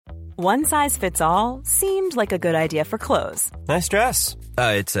One size fits all seemed like a good idea for clothes. Nice dress.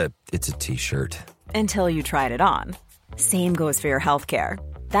 It's a T-shirt. Until you tried it on. Same goes for your healthcare.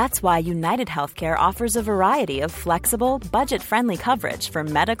 That's why United Healthcare offers a variety of flexible, budget-friendly coverage for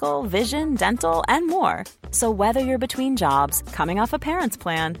medical, vision, dental, and more. So whether you're between jobs, coming off a parent's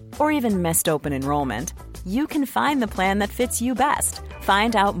plan, or even missed open enrollment, you can find the plan that fits you best.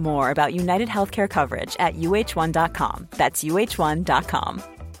 Find out more about United Healthcare coverage at uh1.com. That's uh1.com.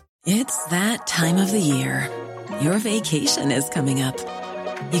 It's that time of the year. Your vacation is coming up.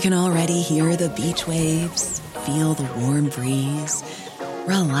 You can already hear the beach waves, feel the warm breeze,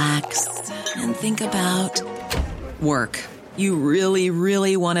 relax, and think about work. You really,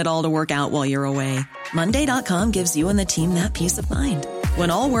 really want it all to work out while you're away. Monday.com gives you and the team that peace of mind.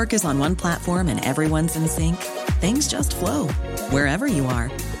 When all work is on one platform and everyone's in sync, things just flow. Wherever you are,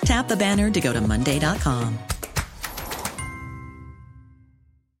 tap the banner to go to Monday.com.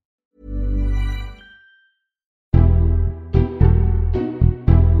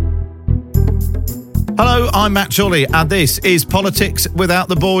 Hello, I'm Matt Chorley, and this is Politics Without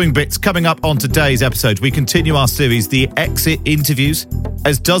the Boring Bits. Coming up on today's episode, we continue our series, The Exit Interviews.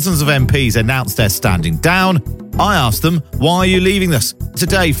 As dozens of MPs announced they're standing down, I asked them, why are you leaving us?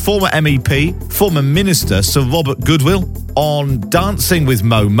 Today, former MEP, former Minister Sir Robert Goodwill, on Dancing with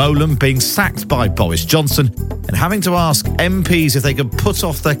Mo Molam, being sacked by Boris Johnson, and having to ask MPs if they could put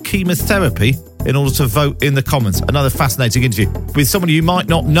off their chemotherapy in order to vote in the Commons. Another fascinating interview with someone you might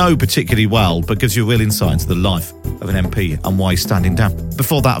not know particularly well, but gives you a real insight into the life of an MP and why he's standing down.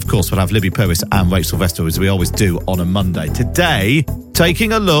 Before that, of course, we'll have Libby Purvis and Rachel Sylvester, as we always do on a Monday. Today,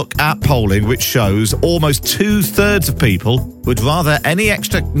 taking a look at polling which shows almost 2/3 of people would rather any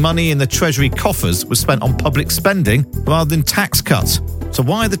extra money in the Treasury coffers was spent on public spending rather than tax cuts. So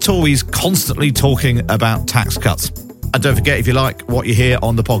why are the Tories constantly talking about tax cuts? And don't forget, if you like what you hear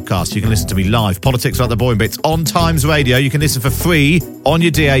on the podcast, you can listen to me live, Politics Like the Boring Bits, on Times Radio. You can listen for free on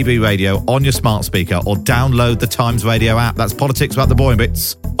your DAB radio, on your smart speaker, or download the Times Radio app. That's Politics Like the Boring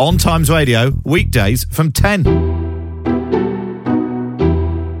Bits on Times Radio, weekdays from 10.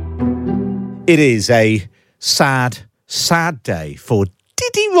 It is a sad, sad day for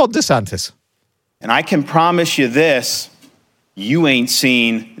Diddy Ron DeSantis. And I can promise you this, you ain't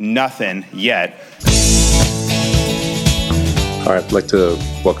seen nothing yet. All right, I'd like to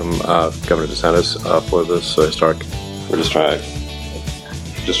welcome Governor DeSantis for this historic. We're just trying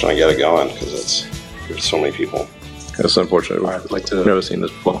to get it going because there's so many people. It's unfortunate. All right, I'd like to. I've never seen this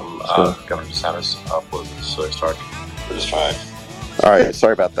before. Governor DeSantis for this historic. We're just trying. All right,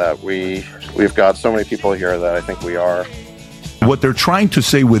 sorry about that. We've got so many people here that I think we are. What they're trying to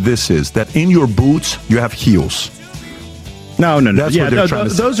say with this is that in your boots you have heels. No. That's yeah, what they're trying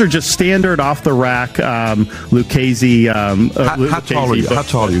to say. Those are just standard off-the-rack Lucchese. How tall are you? How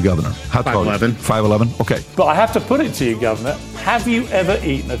tall are you, Governor? How tall? 5'11". 5'11". Okay. But I have to put it to you, Governor. Have you ever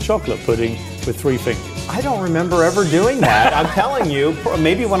eaten a chocolate pudding with 3 fingers? I don't remember ever doing that. I'm telling you,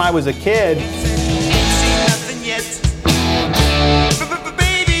 maybe when I was a kid.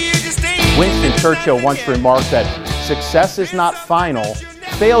 Winston Churchill once remarked that success is not final,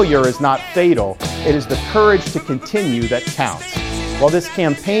 failure is not fatal. It is the courage to continue that counts. While this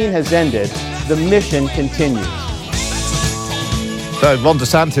campaign has ended, the mission continues. So Ron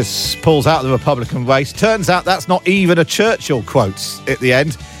DeSantis pulls out of the Republican race. Turns out that's not even a Churchill quote at the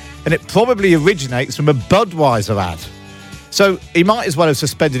end, and it probably originates from a Budweiser ad. So he might as well have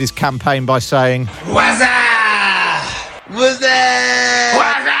suspended his campaign by saying, "What's up? What's up?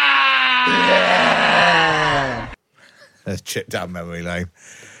 What's up?" Let's chip down memory lane.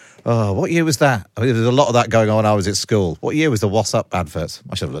 Oh, what year was that? I mean, there was a lot of that going on when I was at school. What year was the What's Up advert?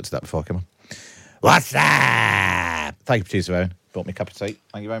 I should have looked at that before I came on. What's up? Thank you, producer Owen. Brought me a cup of tea.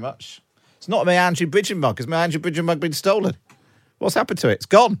 Thank you very much. It's not my Andrew Bridgen mug. Has my Andrew Bridgen mug been stolen? What's happened to it? It's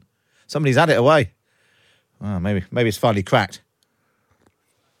gone. Somebody's had it away. Oh, maybe it's finally cracked.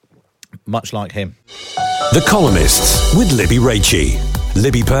 Much like him. The Columnists with Libby Raichie,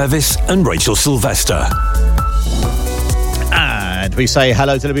 Libby Purvis and Rachel Sylvester. And we say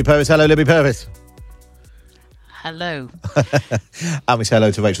hello to Libby Purvis. Hello, Libby Purvis. Hello. And we say hello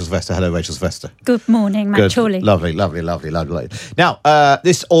to Rachel Sylvester. Hello, Rachel Sylvester. Good morning, Matt Chorley. Lovely. Now,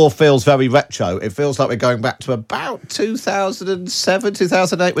 this all feels very retro. It feels like we're going back to about 2007,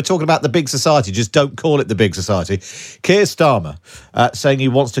 2008. We're talking about the big society. Just don't call it the big society. Keir Starmer saying he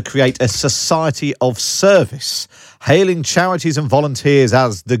wants to create a society of service, hailing charities and volunteers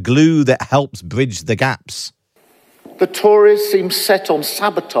as the glue that helps bridge the gaps. The Tories seem set on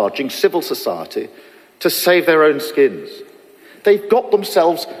sabotaging civil society to save their own skins. They've got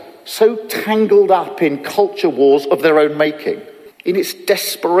themselves so tangled up in culture wars of their own making. in its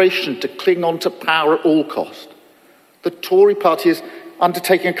desperation to cling on to power at all cost. The Tory party is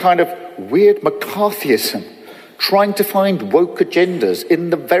undertaking a kind of weird McCarthyism, trying to find woke agendas in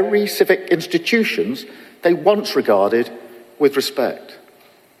the very civic institutions they once regarded with respect.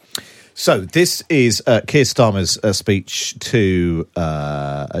 So this is Keir Starmer's speech to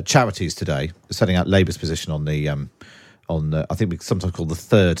charities today, setting out Labour's position on the I think we sometimes call the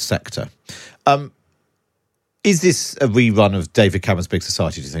third sector. Is this a rerun of David Cameron's Big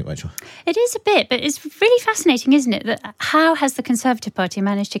Society, do you think, Rachel? It is a bit, but it's really fascinating, isn't it, that how has the Conservative Party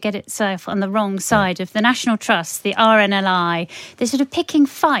managed to get itself on the wrong side of the National Trust, the RNLI? They're sort of picking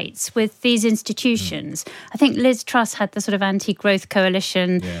fights with these institutions. I think Liz Truss had the sort of anti-growth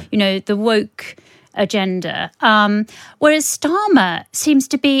coalition, the woke agenda. Whereas Starmer seems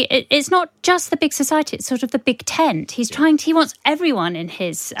to be, it's not just the Big Society, it's sort of the big tent. He wants everyone in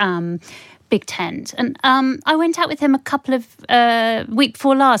his big tent. And I went out with him week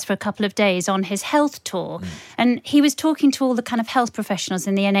before last for a couple of days on his health tour. And he was talking to all the kind of health professionals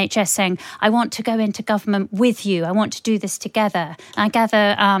in the NHS saying, I want to go into government with you. I want to do this together. And I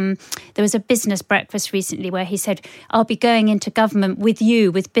gather there was a business breakfast recently where he said, I'll be going into government with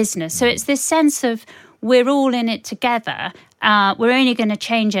you, with business. So it's this sense of we're all in it together. We're only going to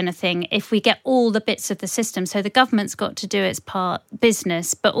change anything if we get all the bits of the system. So the government's got to do its part,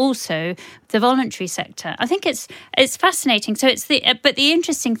 business, but also the voluntary sector. I think it's fascinating. So but the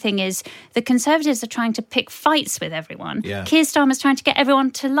interesting thing is the Conservatives are trying to pick fights with everyone. Yeah. Keir Starmer's trying to get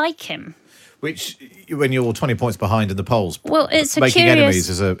everyone to like him. Which, when you're 20 points behind in the polls, well, it's making enemies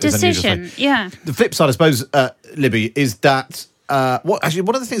is a decision. Yeah. The flip side, I suppose, Libby, is that. One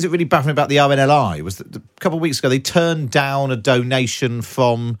of the things that really baffled me about the RNLI was that a couple of weeks ago they turned down a donation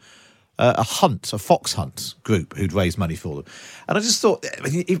from a fox hunt group who'd raised money for them. And I just thought,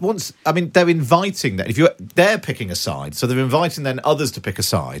 they're inviting that. They're picking a side, so they're inviting then others to pick a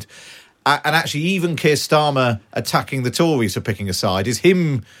side. And actually, even Keir Starmer attacking the Tories for picking a side is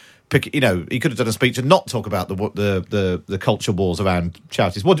him. He could have done a speech and not talk about the culture wars around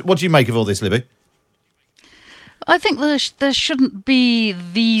charities. What do you make of all this, Libby? I think there shouldn't be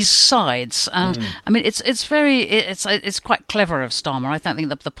these sides, and I mean it's quite clever of Starmer. I don't think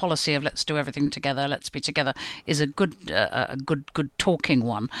that the policy of let's do everything together, let's be together, is a good talking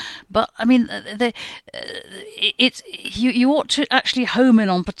one. But I mean, you ought to actually home in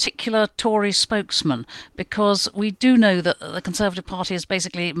on particular Tory spokesmen, because we do know that the Conservative Party is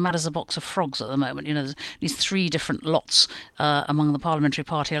basically mad as a box of frogs at the moment. There's these three different lots among the Parliamentary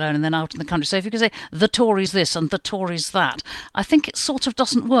Party alone, and then out in the country. So if you could say the Tories this and the Tories that, I think it sort of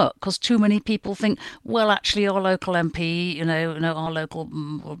doesn't work, because too many people think, well, actually our local MP, our local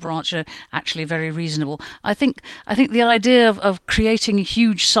branch are actually very reasonable. I think the idea of creating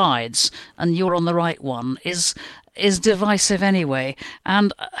huge sides and you're on the right one is divisive anyway.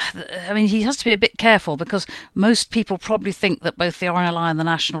 And I mean, he has to be a bit careful, because most people probably think that both the RNLI and the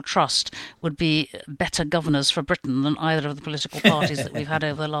National Trust would be better governors for Britain than either of the political parties that we've had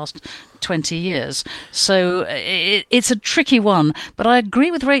over the last 20 years. So it's a tricky one. But I agree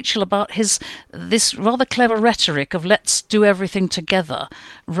with Rachel about this rather clever rhetoric of let's do everything together,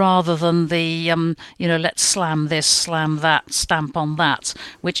 rather than the let's slam this, slam that, stamp on that,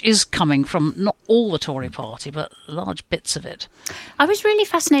 which is coming from not all the Tory party, but large bits of it. I was really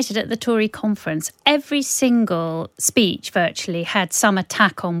fascinated at the Tory conference. Every single speech virtually had some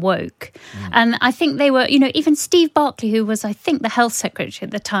attack on woke. And I think they were, even Steve Barclay, who was, I think, the health secretary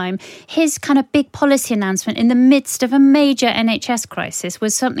at the time, his kind of big policy announcement in the midst of a major NHS crisis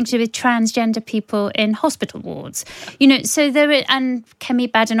was something to do with transgender people in hospital wards. So there were, and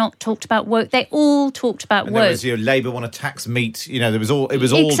Kemi Badenoch talked about woke. They all talked about woke. There was, Labour want to tax meat. It was all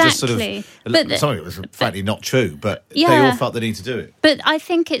just sort of, some of it was frankly not true, but they all felt the need to do it. But I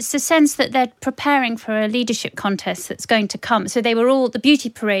think it's the sense that they're preparing for a leadership contest that's going to come. So they were all, the beauty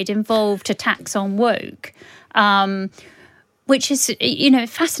parade involved attacks on woke, which is,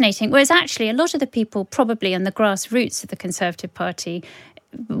 fascinating. Whereas actually a lot of the people probably on the grassroots of the Conservative Party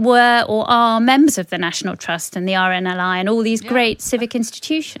were or are members of the National Trust and the RNLI and all these great civic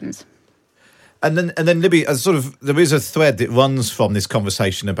institutions. And then Libby, there is a thread that runs from this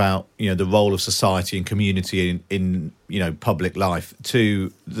conversation about the role of society and community in public life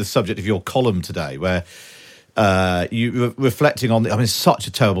to the subject of your column today, where you reflecting on it's such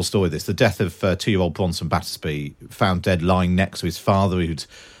a terrible story. The death of 2-year-old Bronson Battersby, found dead lying next to his father who'd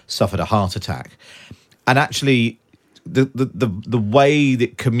suffered a heart attack, and actually the way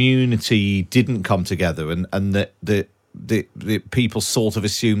that community didn't come together and that the people sort of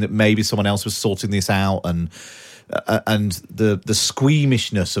assumed that maybe someone else was sorting this out, and and the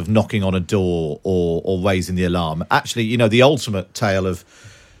squeamishness of knocking on a door or raising the alarm. Actually, you know, the ultimate tale of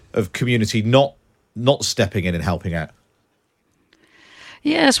community not stepping in and helping out.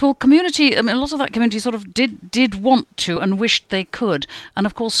 Yes, well, community, I mean, a lot of that community sort of did want to and wished they could. And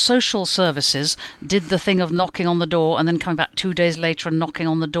of course, social services did the thing of knocking on the door and then coming back 2 days later and knocking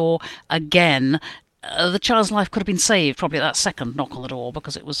on the door again. The child's life could have been saved probably at that second knock on the door,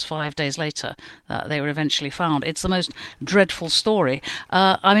 because it was 5 days later that they were eventually found. It's the most dreadful story.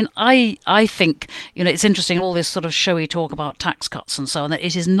 I mean, I think, you know, it's interesting, all this sort of showy talk about tax cuts and so on, that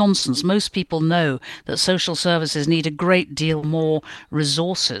it is nonsense. Most people know that social services need a great deal more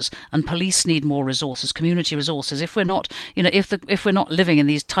resources, and police need more resources, community resources. If we're not, you know, if we're not living in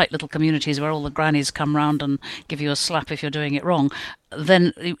these tight little communities where all the grannies come round and give you a slap if you're doing it wrong,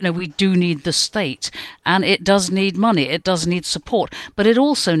 then, you know, we do need the state, and it does need money, it does need support, but it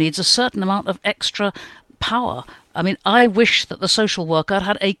also needs a certain amount of extra power. I mean, I wish that the social worker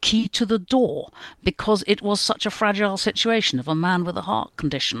had a key to the door, because it was such a fragile situation of a man with a heart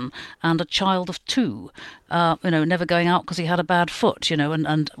condition and a child of 2, you know, never going out because he had a bad foot, you know,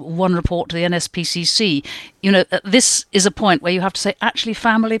 and one report to the NSPCC. You know, this is a point where you have to say, actually,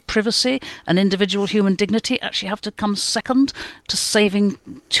 family privacy and individual human dignity actually have to come second to saving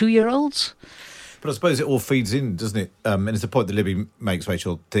 2-year-olds. But I suppose it all feeds in, doesn't it? And it's the point that Libby makes,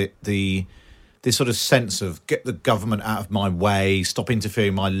 Rachel, this sort of sense of get the government out of my way, stop interfering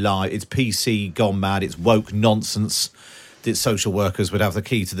in my life. It's PC gone mad. It's woke nonsense that social workers would have the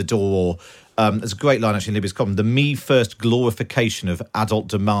key to the door. There's a great line, actually, in Libby's column. The me-first glorification of adult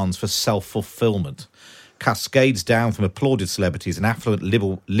demands for self-fulfilment cascades down from applauded celebrities and affluent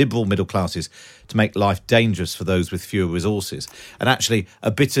liberal middle classes to make life dangerous for those with fewer resources. And actually,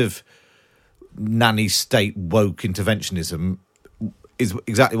 a bit of nanny state woke interventionism is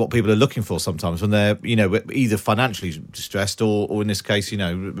exactly what people are looking for sometimes when they're, you know, either financially distressed or in this case, you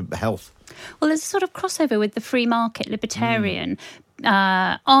know, health. Well, there's a sort of crossover with the free market libertarian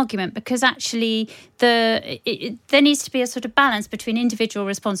argument, because actually there needs to be a sort of balance between individual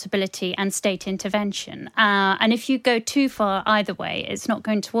responsibility and state intervention. And if you go too far either way, it's not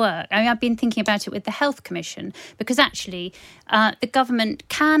going to work. I mean, I've been thinking about it with the Health Commission, because actually the government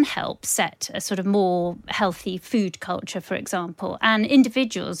can help set a sort of more healthy food culture, for example, and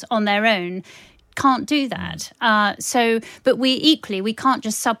individuals on their own can't do that. But we can't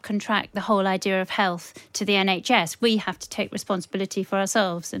just subcontract the whole idea of health to the NHS. We have to take responsibility for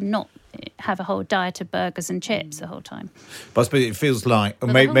ourselves and not have a whole diet of burgers and chips the whole time. But I suppose it feels like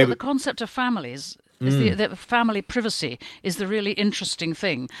maybe the concept of families. The family privacy is the really interesting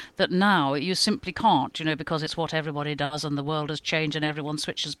thing that now you simply can't, you know, because it's what everybody does and the world has changed and everyone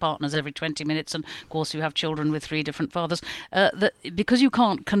switches partners every 20 minutes and, of course, you have children with 3 different fathers. Because you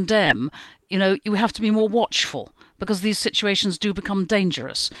can't condemn, you know, you have to be more watchful, because these situations do become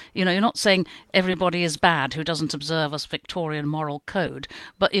dangerous. You know, you're not saying everybody is bad who doesn't observe a Victorian moral code,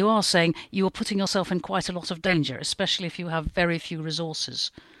 but you are saying you are putting yourself in quite a lot of danger, especially if you have very few resources.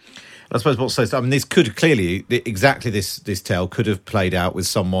 I suppose what says, I mean, this could clearly, exactly this tale could have played out with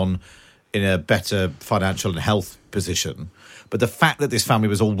someone in a better financial and health position. But the fact that this family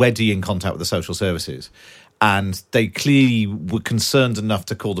was already in contact with the social services, and they clearly were concerned enough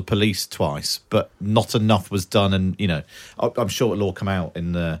to call the police twice, but not enough was done. And, you know, I'm sure it'll all come out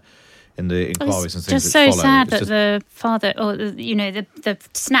in the inquiries and things. It's just so sad that the father, or you know, the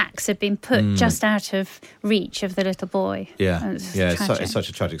snacks have been put just out of reach of the little boy. Yeah, it's such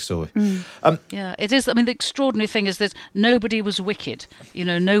a tragic story. Yeah, it is. I mean, the extraordinary thing is that nobody was wicked. You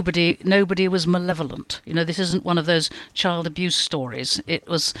know, nobody was malevolent. You know, this isn't one of those child abuse stories. It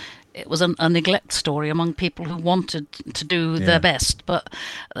was a neglect story among people who wanted to do their best, but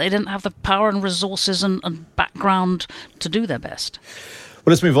they didn't have the power and resources and background to do their best.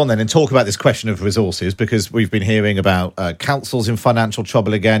 Well, let's move on then and talk about this question of resources, because we've been hearing about councils in financial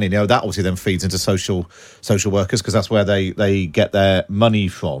trouble again. You know, that obviously then feeds into social workers, because that's where they get their money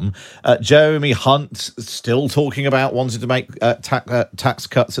from. Jeremy Hunt still talking about wanting to make tax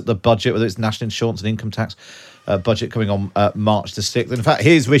cuts at the budget, whether it's national insurance and income tax budget coming on March the 6th. In fact,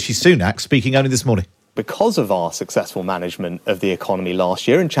 here's Rishi Sunak speaking only this morning. Because of our successful management of the economy last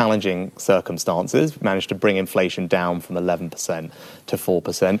year in challenging circumstances, we managed to bring inflation down from 11% to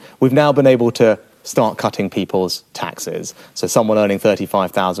 4%. We've now been able to start cutting people's taxes. So someone earning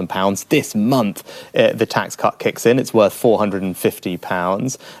 £35,000 this month, the tax cut kicks in. It's worth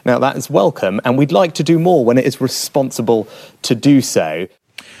 £450. Now, that is welcome, and we'd like to do more when it is responsible to do so.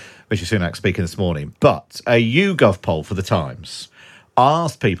 Rishi Sunak speaking this morning. But a YouGov poll for The Times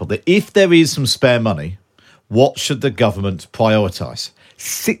asked people that if there is some spare money, what should the government prioritise?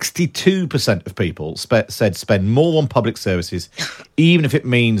 62% of people said spend more on public services, even if it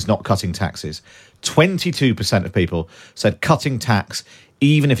means not cutting taxes. 22% of people said cutting tax,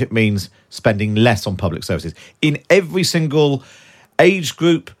 even if it means spending less on public services. In every single age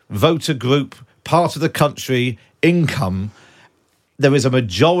group, voter group, part of the country, income, there is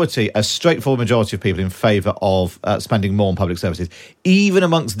a straightforward majority of people in favour of spending more on public services. Even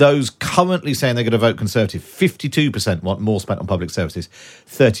amongst those currently saying they're going to vote Conservative, 52% want more spent on public services,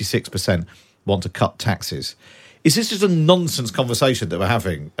 36% want to cut taxes. Is this just a nonsense conversation that we're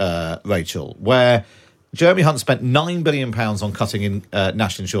having, Rachel, where Jeremy Hunt spent £9 billion on cutting in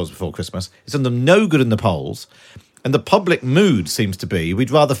national insurance before Christmas? It's done them no good in the polls. And the public mood seems to be,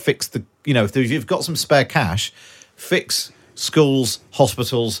 we'd rather fix if you've got some spare cash, fix schools,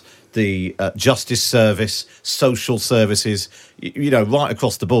 hospitals, the justice service, social services, right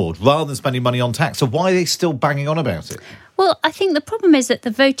across the board, rather than spending money on tax. So why are they still banging on about it? Well, I think the problem is that the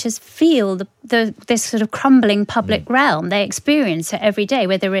voters feel this sort of crumbling public realm. They experience it every day,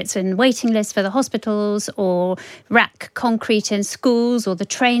 whether it's in waiting lists for the hospitals or rack concrete in schools or the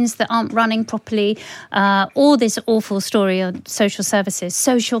trains that aren't running properly, or this awful story on social services,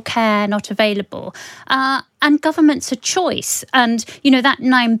 social care not available. And government's a choice. And, that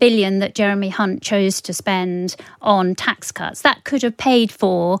 $9 billion that Jeremy Hunt chose to spend on tax cuts, that could have paid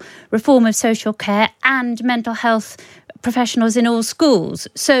for reform of social care and mental health professionals in all schools.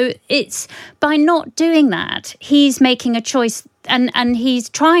 So it's by not doing that, he's making a choice. And he's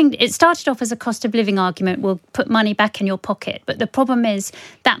trying, it started off as a cost of living argument, we'll put money back in your pocket. But the problem is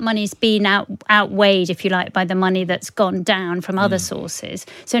that money's been outweighed, if you like, by the money that's gone down from other sources.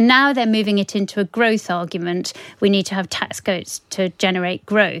 So now they're moving it into a growth argument. We need to have tax cuts to generate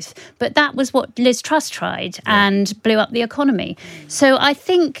growth. But that was what Liz Truss tried and blew up the economy. So I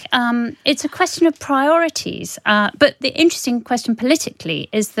think it's a question of priorities. But the interesting question politically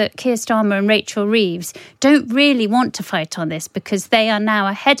is that Keir Starmer and Rachel Reeves don't really want to fight on this, because they are now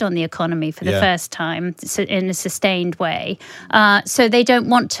ahead on the economy for the first time in a sustained way. So they don't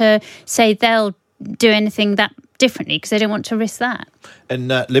want to say they'll do anything that differently because they don't want to risk that. And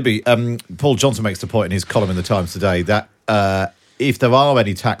Libby, Paul Johnson makes the point in his column in the Times today that if there are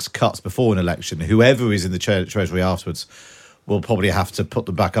any tax cuts before an election, whoever is in the Treasury afterwards will probably have to put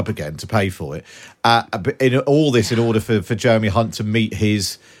them back up again to pay for it. In all this, in order for Jeremy Hunt to meet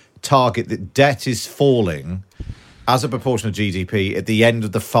his target that debt is falling as a proportion of GDP at the end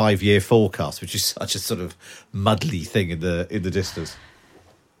of the 5-year forecast, which is such a sort of muddly thing in the distance.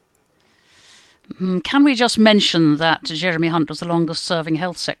 Can we just mention that Jeremy Hunt was the longest serving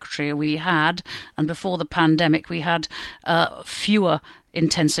health secretary we had, and before the pandemic we had fewer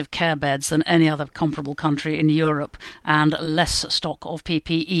intensive care beds than any other comparable country in Europe and less stock of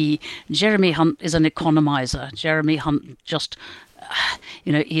PPE. Jeremy Hunt is an economiser. Jeremy Hunt just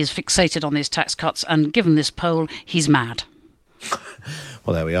he is fixated on these tax cuts, and given this poll, he's mad.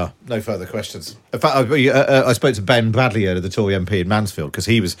 Well, there we are. No further questions. In fact, I spoke to Ben Bradley earlier, the Tory MP in Mansfield, because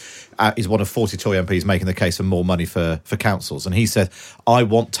he's one of 40 Tory MPs making the case for more money for councils, and he said, I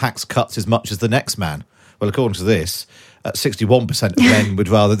want tax cuts as much as the next man. Well, according to this, 61% of men would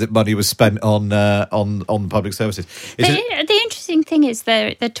rather that money was spent on public services. The interesting thing is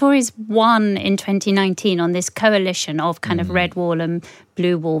the Tories won in 2019 on this coalition of kind of red wall and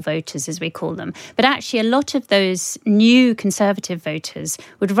blue wall voters, as we call them. But actually, a lot of those new Conservative voters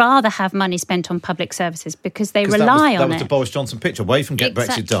would rather have money spent on public services because they rely on it. That was the Boris Johnson picture. Away from Get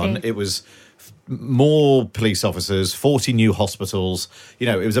Brexit Done, it was more police officers, 40 new hospitals. It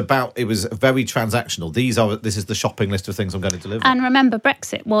was very transactional. This is the shopping list of things I'm going to deliver. And remember,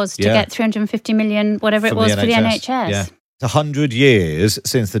 Brexit was to get 350 million, whatever it was, for the NHS. Yeah. 100 years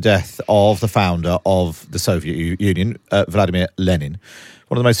since the death of the founder of the Soviet Union, Vladimir Lenin.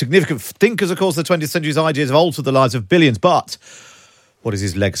 One of the most significant thinkers, of course, of the 20th century's ideas have altered the lives of billions. But what is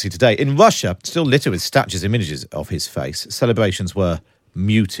his legacy today? In Russia, still littered with statues and images of his face, celebrations were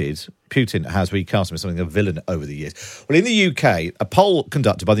muted. Putin has recast him as something of a villain over the years. Well, in the UK, a poll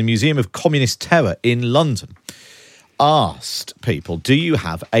conducted by the Museum of Communist Terror in London asked people, do you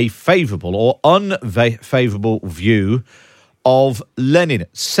have a favourable or unfavourable view of Lenin?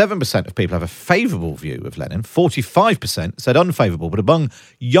 7% of people have a favourable view of Lenin. 45% said unfavourable. But among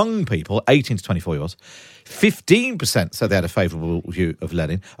young people, 18 to 24-year-olds, 15% said they had a favourable view of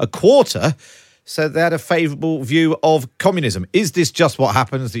Lenin. A quarter said they had a favourable view of communism. Is this just what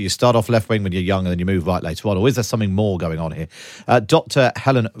happens, that you start off left-wing when you're young and then you move right later on? Or is there something more going on here? Dr.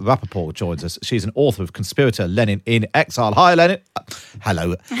 Helen Rappaport joins us. She's an author of Conspirator Lenin in Exile. Hi, Lenin.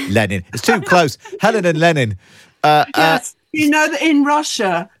 Hello, Lenin. It's too close. Helen and Lenin. Yes. You know that in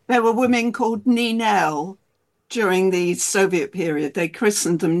Russia, there were women called Ninel. during the Soviet period. They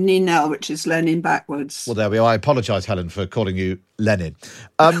christened them Ninel, which is Lenin backwards. Well, there we are. I apologise, Helen, for calling you Lenin.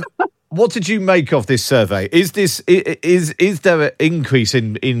 What did you make of this survey? Is there an increase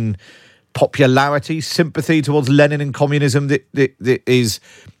in popularity, sympathy towards Lenin and communism that is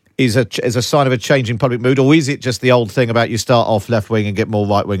a sign of a changing public mood, or is it just the old thing about you start off left wing and get more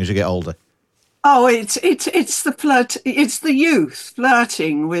right wing as you get older? Oh, it's the youth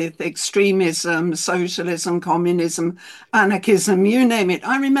flirting with extremism, socialism, communism, anarchism, you name it.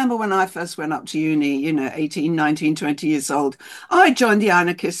 I remember when I first went up to uni, 18, 19, 20 years old, I joined the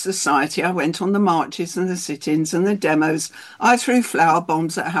Anarchist Society. I went on the marches and the sit-ins and the demos. I threw flower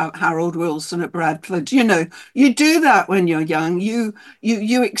bombs at Harold Wilson at Bradford. You do that when you're young. You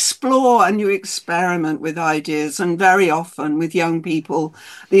explore and you experiment with ideas, and very often with young people,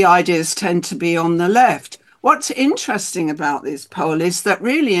 the ideas tend to be on the left. What's interesting about this poll is that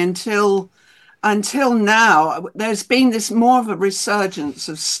really until now, there's been this more of a resurgence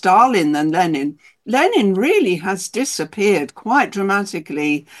of Stalin than Lenin. Lenin really has disappeared quite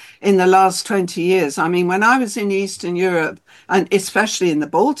dramatically in the last 20 years. I mean, when I was in Eastern Europe, and especially in the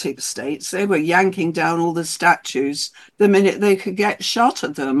Baltic states, they were yanking down all the statues the minute they could get shot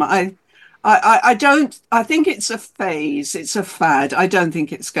at them. I think it's a phase, it's a fad. I don't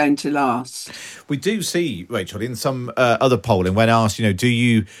think it's going to last. We do see, Rachel, in some other polling, when asked, do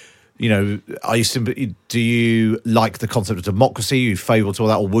you like the concept of democracy? Are you favourable to all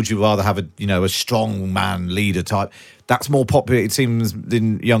that, or would you rather have a strong man leader type? That's more popular, it seems,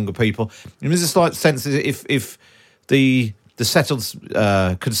 than younger people. There's a slight sense that if the settled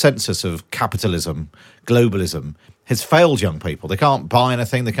consensus of capitalism, globalism, has failed young people. They can't buy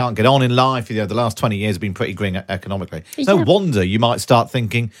anything. They can't get on in life. The last 20 years have been pretty grim economically. No wonder you might start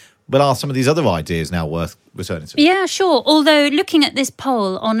thinking, well, are some of these other ideas now worth returning to? Yeah, sure. Although looking at this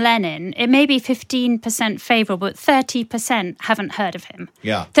poll on Lenin, it may be 15% favourable, but 30% haven't heard of him.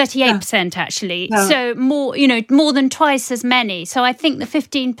 Yeah. 38% actually. Yeah. So more than twice as many. So I think the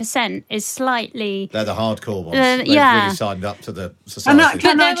 15% is slightly... They're the hardcore ones. They've really signed up to the society.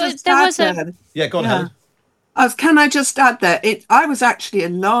 Yeah, go on, Helen. Can I just add that I was actually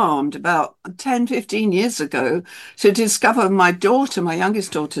alarmed about 10, 15 years ago to discover my daughter, my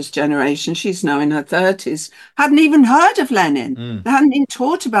youngest daughter's generation, she's now in her 30s, hadn't even heard of Lenin. They hadn't been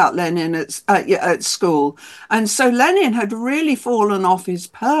taught about Lenin at school. And so Lenin had really fallen off his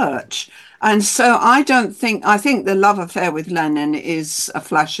perch. And so I think the love affair with Lenin is a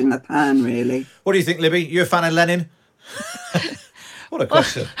flash in the pan, really. What do you think, Libby? You a fan of Lenin? What a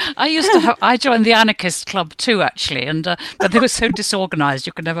question. Well, I joined the anarchist club too, actually, and but they were so disorganised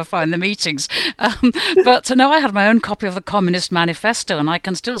you could never find the meetings. But no, I had my own copy of the Communist Manifesto, and I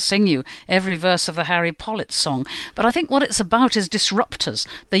can still sing you every verse of the Harry Pollitt song. But I think what it's about is disruptors.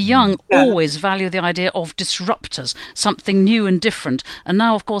 The young always value the idea of disruptors, something new and different. And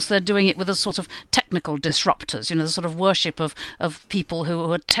now, of course, they're doing it with a sort of technical disruptors, the sort of worship of people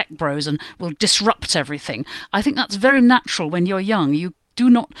who are tech bros and will disrupt everything. I think that's very natural when you're young. You do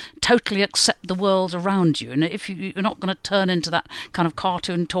not totally accept the world around you, and if you're not going to turn into that kind of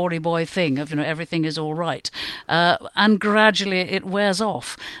cartoon Tory boy thing of everything is all right, and gradually it wears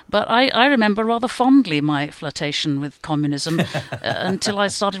off. But I remember rather fondly my flirtation with communism until I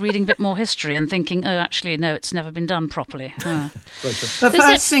started reading a bit more history and thinking, oh, actually no, it's never been done properly. The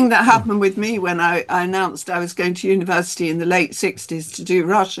first thing that happened with me when I announced I was going to university in the late 60s to do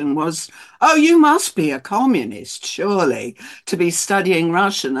Russian was, oh, you must be a communist, surely, to be studying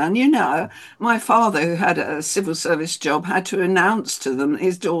Russian. And, my father, who had a civil service job, had to announce to them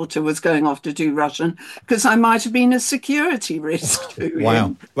his daughter was going off to do Russian because I might have been a security risk to him.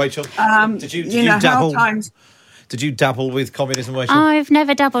 Wow. Rachel, did you dabble? Did you dabble with communism, Rachel? I've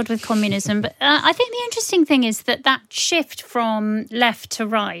never dabbled with communism, but I think the interesting thing is that shift from left to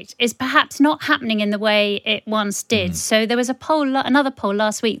right is perhaps not happening in the way it once did. So there was another poll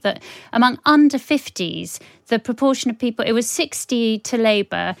last week that among under 50s, the proportion of people, it was 60 to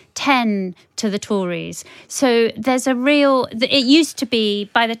Labour, 10 to the Tories. So there's it used to be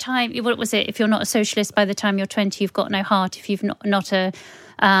by the time, what was it, if you're not a socialist, by the time you're 20, you've got no heart. If you've not a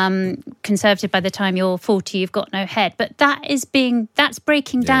Conservative, by the time you're 40, you've got no head. But that's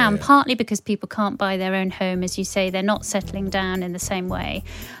breaking down, partly because people can't buy their own home, as you say, they're not settling down in the same way.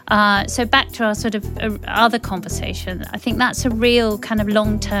 So back to our sort of other conversation, I think that's a real kind of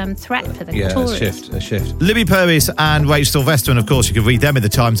long-term threat for the Tories. A shift. Libby Purvis and Rachel Sylvester, and of course you can read them in The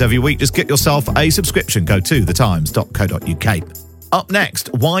Times every week. Just get yourself a subscription. Go to thetimes.co.uk. Up next,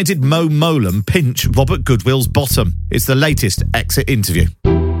 why did Mo Mowlam pinch Robert Goodwill's bottom? It's the latest exit interview.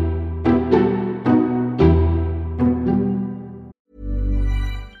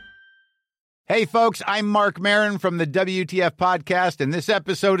 Hey, folks, I'm Mark Maron from the WTF Podcast, and this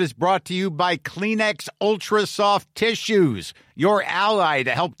episode is brought to you by Kleenex Ultra Soft Tissues, your ally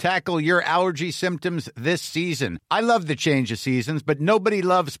to help tackle your allergy symptoms this season. I love the change of seasons, but nobody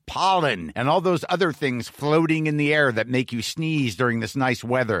loves pollen and all those other things floating in the air that make you sneeze during this nice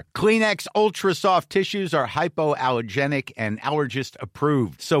weather. Kleenex Ultra Soft Tissues are hypoallergenic and allergist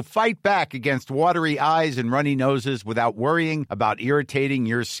approved, so fight back against watery eyes and runny noses without worrying about irritating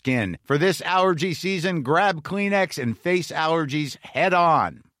your skin. For this allergy season, grab Kleenex and face allergies head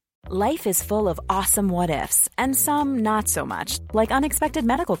on. Life is full of awesome what-ifs, and some not so much, like unexpected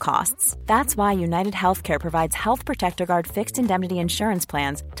medical costs. That's why United Healthcare provides Health Protector Guard fixed indemnity insurance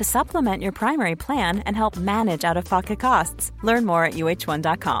plans to supplement your primary plan and help manage out-of-pocket costs. Learn more at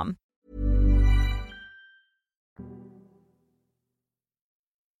uh1.com.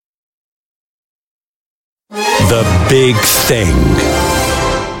 The Big Thing.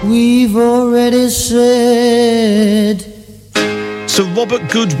 We've already said So Robert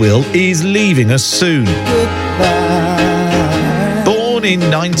Goodwill is leaving us soon. Born in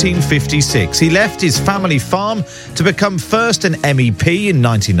 1956, he left his family farm to become first an MEP in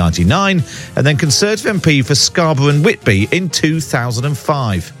 1999 and then Conservative MP for Scarborough and Whitby in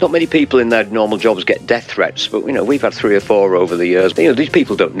 2005. Not many people in their normal jobs get death threats, but, we've had 3 or 4 over the years. These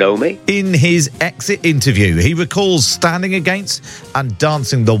people don't know me. In his exit interview, he recalls standing against and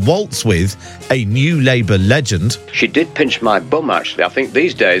dancing the waltz with a New Labour legend. She did pinch my bum, actually. I think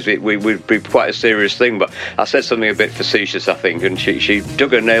these days it would be quite a serious thing, but I said something a bit facetious, I think, and she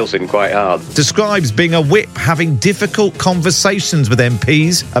dug her nails in quite hard. Describes being a whip, having difficult conversations with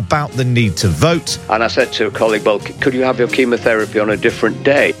MPs about the need to vote. And I said to a colleague, well, could you have your chemotherapy on a different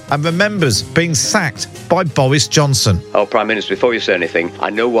day? And remembers being sacked by Boris Johnson. Oh, Prime Minister, before you say anything, I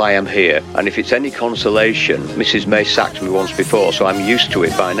know why I'm here. And if it's any consolation, Mrs May sacked me once before, so I'm used to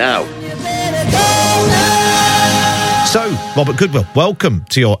it by now. So, Robert Goodwill, welcome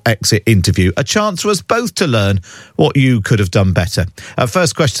to your exit interview. A chance for us both to learn what you could have done better.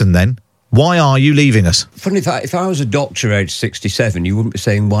 First question then, why are you leaving us? Funny, if I was a doctor aged 67, you wouldn't be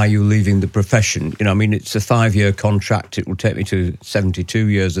saying, why are you leaving the profession? It's a 5-year contract. It will take me to 72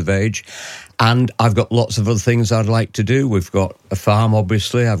 years of age. And I've got lots of other things I'd like to do. We've got a farm,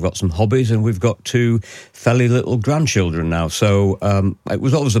 obviously. I've got some hobbies, and we've got 2 fairly little grandchildren now. So it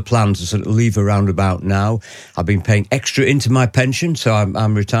was always a plan to sort of leave around about now. I've been paying extra into my pension, so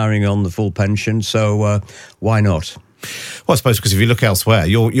I'm retiring on the full pension. So why not? Well, I suppose because if you look elsewhere,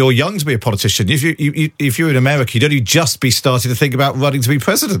 you're young to be a politician. If you're in America, you'd only just be starting to think about running to be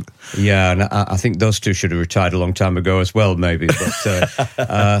president. Yeah, and I think those 2 should have retired a long time ago as well, maybe.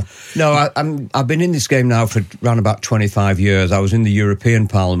 But no, I've been in this game now for around about 25 years. I was in the European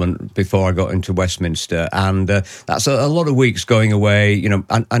Parliament before I got into Westminster, and that's a lot of weeks going away.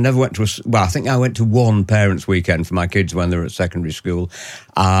 I never went to I think I went to 1 parents' weekend for my kids when they were at secondary school.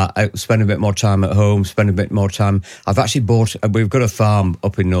 I spent a bit more time at home, spend a bit more time. I've actually we've got a farm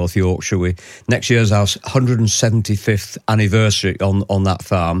up in North Yorkshire. Next year's our 175th anniversary on that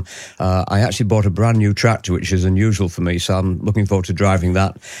farm. I actually bought a brand new tractor, which is unusual for me, so I'm looking forward to driving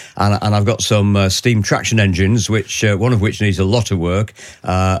that. And I've got some steam traction engines, which one of which needs a lot of work,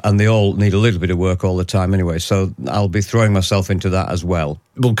 and they all need a little bit of work all the time anyway, so I'll be throwing myself into that as well.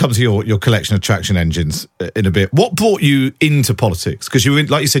 We'll come to your collection of traction engines in a bit. What brought you into politics? Because you were,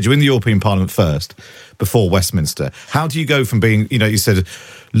 like you said, you were in the European Parliament first, before Westminster. How do you go from being, you said,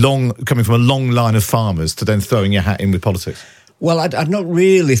 coming from a long line of farmers to then throwing your hat in with politics? Well, I'd not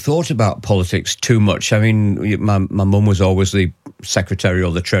really thought about politics too much. I mean, my mum was always the secretary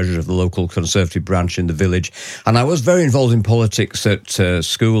or the treasurer of the local Conservative branch in the village, and I was very involved in politics at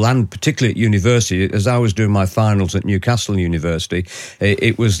school and particularly at university. As I was doing my finals at Newcastle University,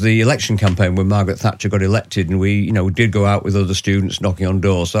 it was the election campaign when Margaret Thatcher got elected, and we did go out with other students knocking on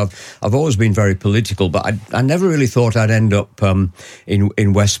doors. So I've always been very political, but I never really thought I'd end up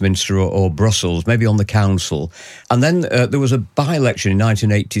in Westminster or Brussels, maybe on the council. And then there was a by-election in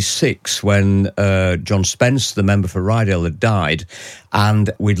 1986 when John Spence, the member for Rydale, had died, and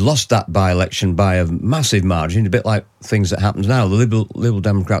we'd lost that by-election by a massive margin, a bit like things that happens now. The Liberal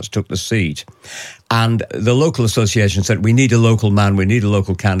Democrats took the seat, and the local association said, we need a local man, we need a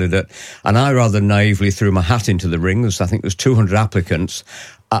local candidate, and I rather naively threw my hat into the ring. I think there was 200 applicants,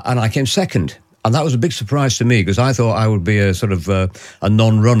 and I came second. And that was a big surprise to me because I thought I would be a sort of a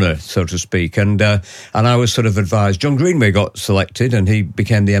non-runner, so to speak. And I was sort of advised. John Greenway got selected and he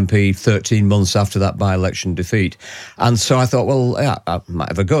became the MP 13 months after that by-election defeat. And so I thought, well, yeah, I might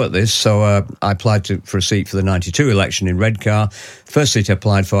have a go at this. So I applied for a seat for the 92 election in Redcar. First seat I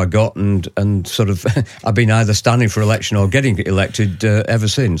applied for I got, and sort of I've been either standing for election or getting elected ever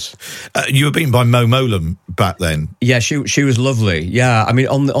since. You were beaten by Mo Mowlam back then. Yeah, she was lovely. Yeah, I mean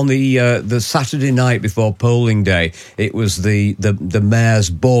on the Saturday night before polling day, it was the mayor's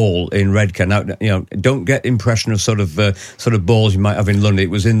ball in Redcar. Now, you know, don't get the impression of sort of balls you might have in London. It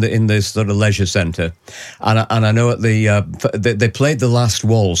was in this sort of leisure centre, and I know at they played the last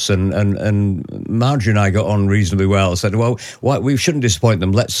waltz, and Marjorie and I got on reasonably well. I said, well, we shouldn't disappoint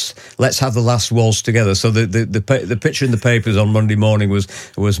them. Let's have the last waltz together. So the picture in the papers on Monday morning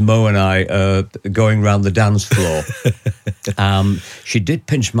was Mo and I going round the dance floor. She did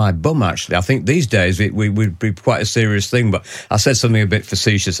pinch my bum, actually. I think these days it would be quite a serious thing, but I said something a bit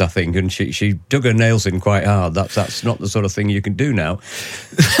facetious, I think, and she dug her nails in quite hard. That's not the sort of thing you can do now.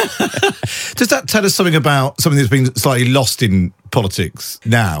 Does that tell us something about something that's been slightly lost in politics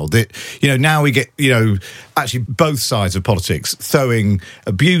now? That, you know, now we get, you know, actually both sides of politics throwing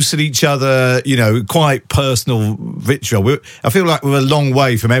abuse at each other, you know, quite personal vitriol. I feel like we're a long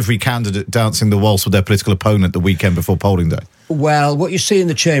way from every candidate dancing the waltz with their political opponent the weekend before polling day. Well, what you see in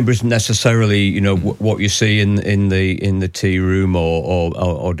the chamber isn't necessarily, you know, what you see in the tea room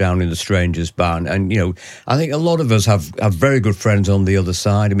or down in the strangers' bar. And you know, I think a lot of us have very good friends on the other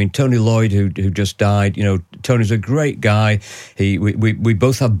side. I mean, Tony Lloyd, who just died. You know, Tony's a great guy. We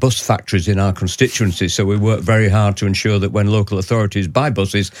both have bus factories in our constituency, so we work very hard to ensure that when local authorities buy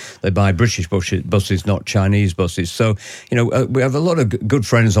buses, they buy British buses, not Chinese buses. So, you know, we have a lot of good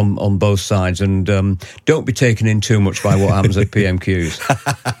friends on both sides, and don't be taken in too much by what happens at PMQs.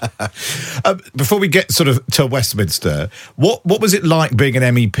 Before we get sort of to Westminster, what was it like being an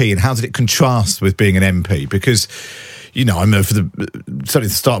MEP, and how did it contrast with being an MP? Because, you know, I remember certainly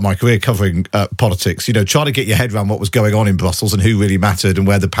the start of my career covering politics, you know, trying to get your head around what was going on in Brussels and who really mattered and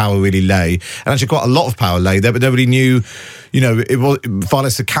where the power really lay. And actually quite a lot of power lay there, but nobody knew, you know, it was far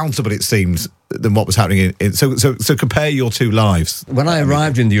less accountable, it seems, than what was happening in. So compare your two lives. When I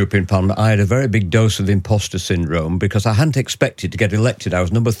arrived in the European Parliament, I had a very big dose of imposter syndrome because I hadn't expected to get elected. I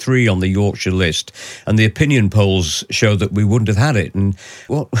was number 3 on the Yorkshire list, and the opinion polls showed that we wouldn't have had it. And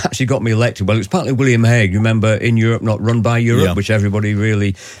what actually got me elected? Well, it was partly William Hague. You remember In Europe, Not Run by Europe, yeah, which everybody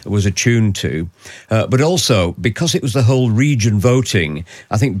really was attuned to. But also, because it was the whole region voting,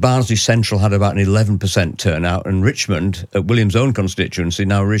 I think Barnsley Central had about an 11% turnout, and Richmond, William's own constituency,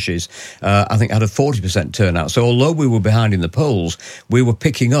 now Rishi's, I think had a 40% turnout. So although we were behind in the polls, we were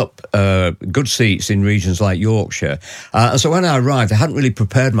picking up good seats in regions like Yorkshire. And so when I arrived, I hadn't really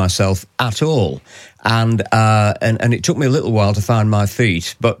prepared myself at all. And it took me a little while to find my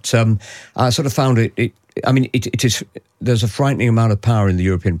feet, but I sort of found it is. There's a frightening amount of power in the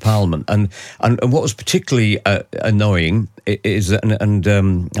European Parliament, and what was particularly annoying is, and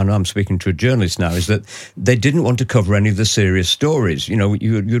I know I'm speaking to a journalist now, is that they didn't want to cover any of the serious stories. You know,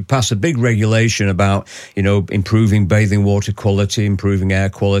 you'd pass a big regulation about, you know, improving bathing water quality, improving air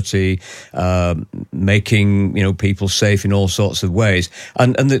quality, making, you know, people safe in all sorts of ways,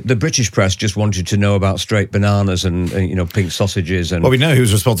 and the British press just wanted to know about straight bananas and you know, pink sausages. And well, we know who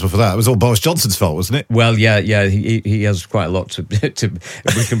was responsible for that. It was all Boris Johnson's fault, wasn't it? Well, yeah, he has quite a lot to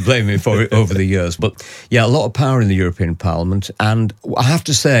we can blame him for it over the years. But yeah, a lot of power in the European Parliament. And I have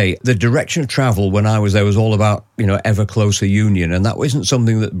to say, the direction of travel when I was there was all about, you know, ever closer union. And that wasn't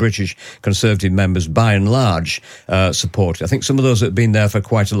something that British Conservative members, by and large, supported. I think some of those that had been there for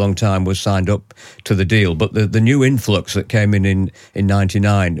quite a long time were signed up to the deal. But the new influx that came in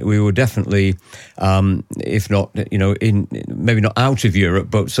 99, we were definitely, if not, you know, maybe not out of Europe,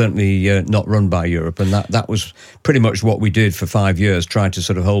 but certainly not run by Europe. And that was pretty much what we did for 5 years, trying to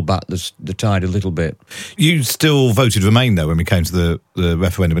sort of hold back the tide a little bit. You still voted Remain, though, when we came to the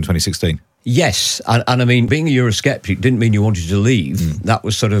referendum in 2016? Yes, and I mean, being a Eurosceptic didn't mean you wanted to leave. That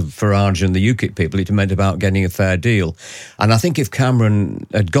was sort of Farage and the UKIP people. It meant about getting a fair deal. And I think if Cameron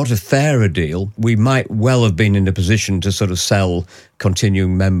had got a fairer deal, we might well have been in a position to sort of sell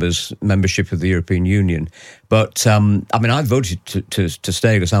continuing membership of the European Union. But, I mean, I voted to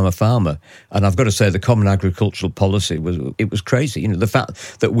stay because I'm a farmer. And I've got to say the Common Agricultural Policy was crazy. You know, the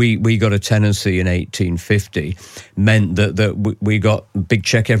fact that we got a tenancy in 1850 meant that we got a big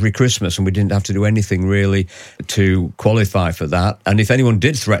cheque every Christmas and we didn't have to do anything really to qualify for that. And if anyone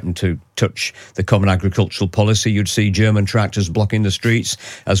did threaten to touch the Common Agricultural Policy, you'd see German tractors blocking the streets,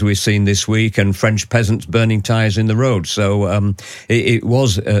 as we've seen this week, and French peasants burning tyres in the road. So it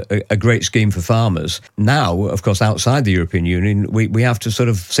was a great scheme for farmers. Now, of course, outside the European Union, we have to sort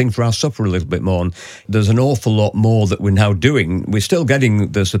of sing for our supper a little bit more. And there's an awful lot more that we're now doing. We're still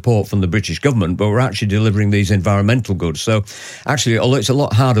getting the support from the British government, but we're actually delivering these environmental goods. So actually, although it's a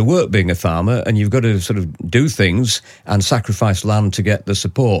lot harder work being a farmer, and you've got to sort of do things and sacrifice land to get the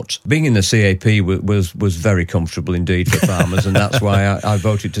support, being in the CAP was very comfortable indeed for farmers, and that's why I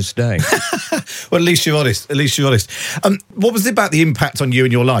voted to stay. Well, at least you're honest. What was it about the impact on you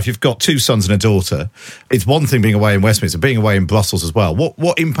and your life? You've got 2 sons and a daughter. It's one thing being away in Westminster, being away in Brussels as well.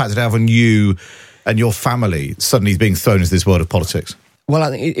 What impact did it have on you and your family suddenly being thrown into this world of politics? Well,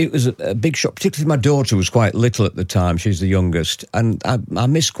 I think it was a big shock, particularly my daughter was quite little at the time. She's the youngest. And I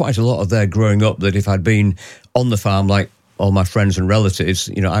missed quite a lot of their growing up, that if I'd been on the farm like all my friends and relatives,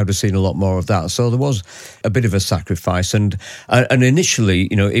 I would have seen a lot more of that. So there was a bit of a sacrifice. And initially,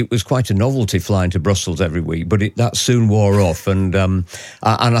 it was quite a novelty flying to Brussels every week, but that soon wore off. And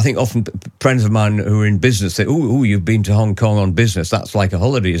I think often friends of mine who are in business say, oh, you've been to Hong Kong on business. That's like a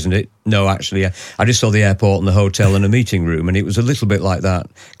holiday, isn't it? No, actually, I just saw the airport and the hotel and a meeting room. And it was a little bit like that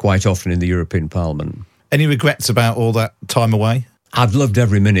quite often in the European Parliament. Any regrets about all that time away? I've loved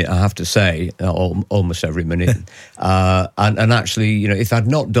every minute, I have to say, almost every minute. And actually, if I'd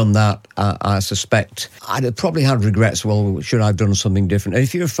not done that, I suspect I'd have probably had regrets. Well, should I have done something different? And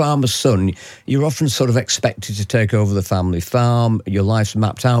if you're a farmer's son, you're often sort of expected to take over the family farm. Your life's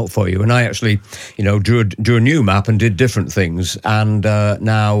mapped out for you. And I actually, drew a new map and did different things. And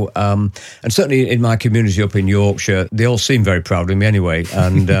now, and certainly in my community up in Yorkshire, they all seem very proud of me anyway,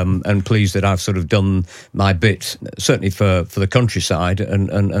 and pleased that I've sort of done my bit, certainly for the country side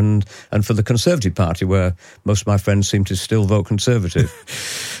and for the Conservative Party, where most of my friends seem to still vote Conservative.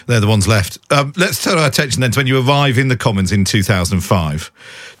 They're the ones left. Let's turn our attention then to when you arrive in the Commons in 2005.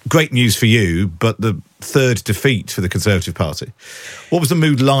 Great news for you, but the third defeat for the Conservative Party. What was the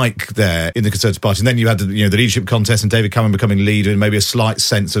mood like there in the Conservative Party? And then you had the leadership contest and David Cameron becoming leader and maybe a slight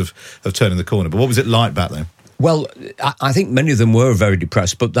sense of turning the corner. But what was it like back then? Well, I think many of them were very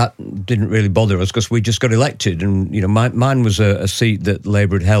depressed, but that didn't really bother us because we just got elected. And, mine was a seat that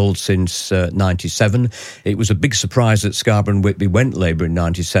Labour had held since 97. It was a big surprise that Scarborough and Whitby went Labour in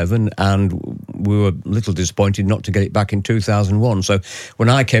 97, and we were a little disappointed not to get it back in 2001. So when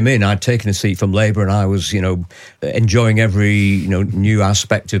I came in, I'd taken a seat from Labour and I was, enjoying every, new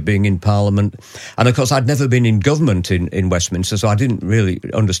aspect of being in Parliament. And, of course, I'd never been in government in Westminster, so I didn't really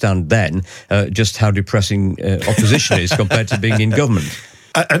understand then just how depressing opposition is compared to being in government.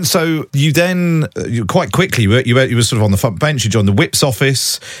 And so you then, quite quickly, you were sort of on the front bench, you joined the Whip's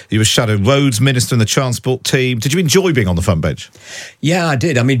office, you were Shadow Roads Minister in the Transport team. Did you enjoy being on the front bench? Yeah, I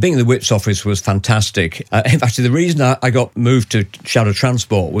did. I mean, being in the Whip's office was fantastic. In fact, the reason I got moved to Shadow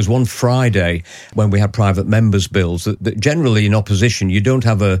Transport was one Friday when we had private members' bills, that generally in opposition, you don't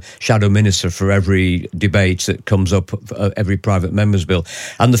have a Shadow Minister for every debate that comes up, every private members' bill.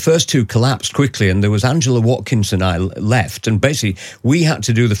 And the first 2 collapsed quickly, and there was Angela Watkins and I left, and basically we had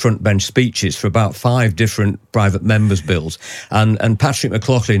to do the front bench speeches for about 5 different private members' bills. And Patrick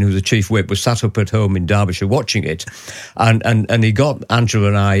McLaughlin, who's the chief whip, was sat up at home in Derbyshire watching it. And he got Angela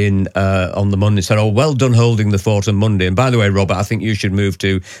and I in on the Monday and said, well done holding the fort on Monday. And by the way, Robert, I think you should move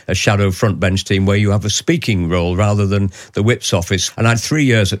to a shadow front bench team where you have a speaking role rather than the whip's office. And I had 3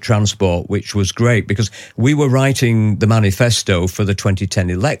 years at Transport, which was great because we were writing the manifesto for the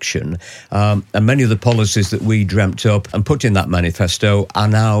 2010 election. And many of the policies that we dreamt up and put in that manifesto are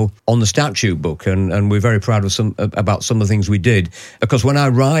now on the statute book, and we're very proud of about some of the things we did. Because when I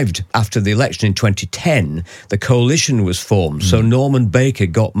arrived after the election in 2010, the coalition was formed. So Norman Baker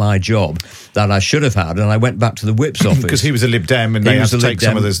got my job that I should have had, and I went back to the Whip's office. Because he was a Lib Dem, and they had to take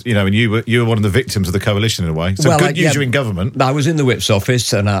some of this, and you were one of the victims of the coalition in a way. So good news you're in government. I was in the Whip's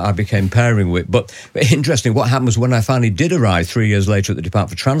office, and I became pairing whip. But interesting, what happened was when I finally did arrive 3 years later at the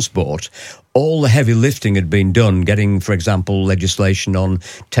Department for Transport, all the heavy lifting had been done, getting, for example, legislation on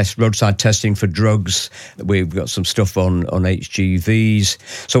roadside testing for drugs. We've got some stuff on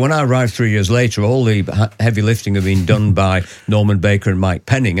HGVs. So when I arrived 3 years later, all the heavy lifting had been done by Norman Baker and Mike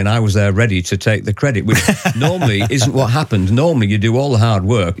Penning, and I was there ready to take the credit, which normally isn't what happened. Normally you do all the hard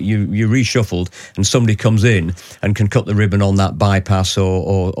work, you reshuffled, and somebody comes in and can cut the ribbon on that bypass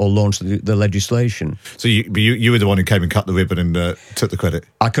or launch the legislation. So you were the one who came and cut the ribbon and took the credit?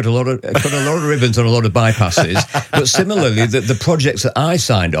 I cut a lot of ribbons on a lot of bypasses, but similarly, the projects that I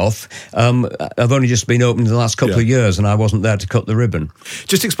signed off have only just been opened in the last couple of years, and I wasn't there to cut the ribbon.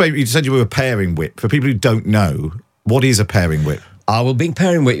 Just explain, you said you were a pairing whip. For people who don't know, what is a pairing whip? Well, being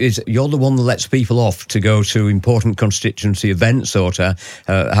pairing whip is you're the one that lets people off to go to important constituency events or to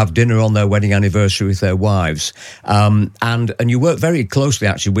have dinner on their wedding anniversary with their wives. And you work very closely,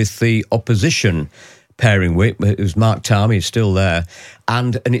 actually, with the opposition pairing whip. It was Mark Tarmy, he's still there.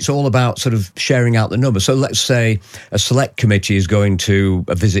 And it's all about sort of sharing out the numbers. So let's say a select committee is going to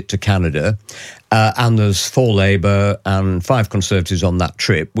a visit to Canada, and there's 4 Labour and 5 Conservatives on that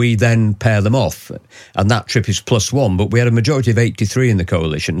trip. We then pair them off, and that trip is +1. But we had a majority of 83 in the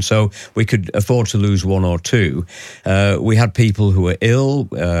coalition, so we could afford to lose 1 or 2. We had people who were ill.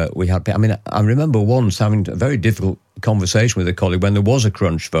 I remember once having a very difficult conversation with a colleague when there was a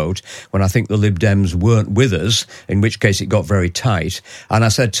crunch vote, when I think the Lib Dems weren't with us, in which case it got very tight. And I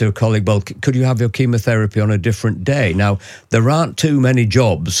said to a colleague, well, could you have your chemotherapy on a different day? Now, there aren't too many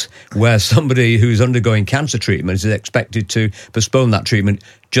jobs where somebody who's undergoing cancer treatment is expected to postpone that treatment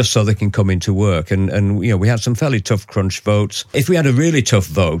just so they can come into work. And we had some fairly tough crunch votes. If we had a really tough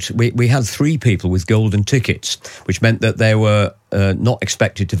vote, we had 3 people with golden tickets, which meant that they were not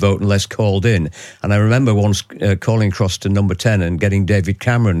expected to vote unless called in. And I remember once calling across to number 10 and getting David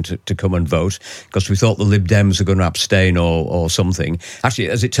Cameron to come and vote, because we thought the Lib Dems were going to abstain or something.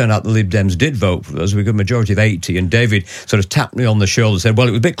 Actually, as it turned out, the Lib Dems did vote for us. We got a majority of 80, and David sort of tapped me on the shoulder and said, well,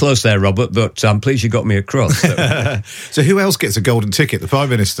 it was a bit close there, Robert, but I'm pleased you got me across. So who else gets a golden ticket? The Prime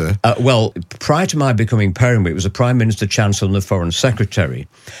Minister? Well, prior to my becoming pairing whip, it was the Prime Minister, Chancellor and the Foreign Secretary.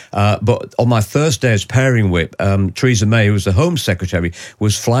 But on my first day as pairing whip, Theresa May, who was the Home Secretary,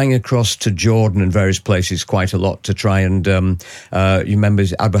 was flying across to Jordan and various places quite a lot to try and, you remember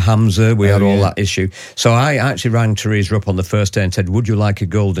Abu Hamza, we had all that issue. So I actually rang Theresa up on the first day and said, would you like a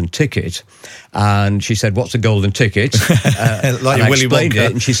golden ticket? And she said, what's a golden ticket? Like and I Willy explained Wonka.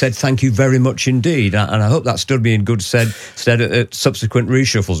 it, and she said, thank you very much indeed. And I hope that stood me in good stead at subsequent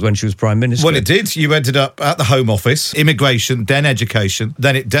reshuffles when she was Prime Minister. Well, it did. You ended up at the Home Office, immigration, then education,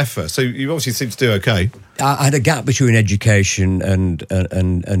 then at DEFRA. So you obviously seem to do okay. I had a gap between education and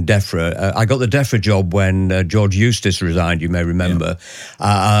DEFRA. I got the DEFRA job when George Eustace resigned, you may remember.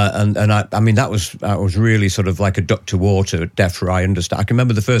 And I mean, that was really sort of like a duck to water at DEFRA, I understand. I can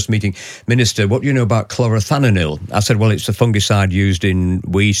remember the first meeting, Minister, what do you know about chlorothalonil? I said, well, it's a fungicide used in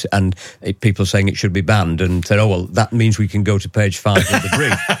wheat, and people are saying it should be banned. And said, oh, well, that means we can go to page 5 of the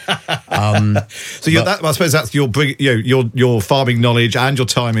brief. So I suppose that's your farming knowledge and your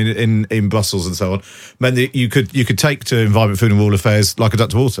time in Brussels and so on meant that you could take to Environment, Food and Rural Affairs like a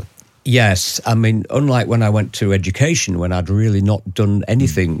duck to water. Yes, I mean, unlike when I went to education, when I'd really not done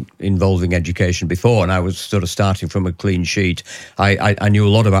anything involving education before, and I was sort of starting from a clean sheet, I knew a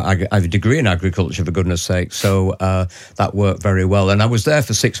lot about, I have a degree in agriculture, for goodness sake, so that worked very well. And I was there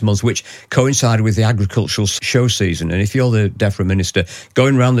for 6 months, which coincided with the agricultural show season. And if you're the DEFRA Minister,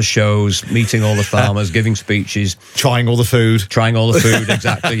 going around the shows, meeting all the farmers, giving speeches. Trying all the food,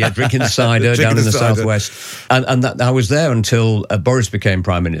 exactly, yeah, drinking the cider down in the southwest. And that, I was there until Boris became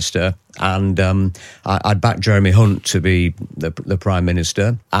Prime Minister. And I'd backed Jeremy Hunt to be the Prime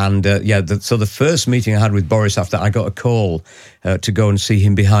Minister. And so the first meeting I had with Boris after, I got a call to go and see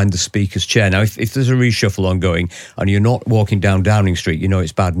him behind the Speaker's chair. Now, if there's a reshuffle ongoing and you're not walking down Downing Street, you know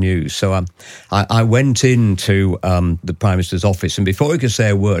it's bad news. So I went into the Prime Minister's office, and before he could say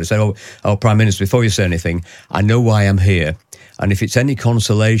a word, I said, oh, Prime Minister, before you say anything, I know why I'm here. And if it's any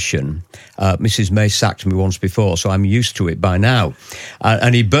consolation, Mrs. May sacked me once before, so I'm used to it by now.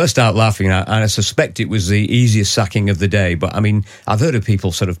 And he burst out laughing, and I suspect it was the easiest sacking of the day. But, I mean, I've heard of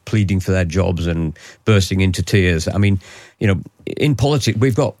people sort of pleading for their jobs and bursting into tears. I mean, you know, in politics,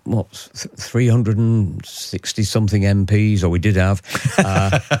 we've got, 360-something MPs, or we did have,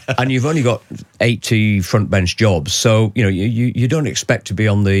 and you've only got 80 front-bench jobs. So, you know, you don't expect to be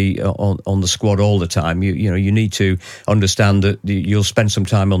on the squad all the time. You need to understand that you'll spend some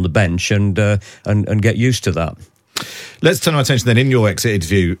time on the bench and get used to that. Let's turn our attention then, in your exit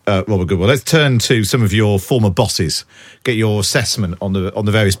interview, Robert Goodwill, let's turn to some of your former bosses, get your assessment on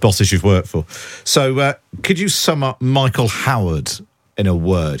the various bosses you've worked for. So could you sum up Michael Howard in a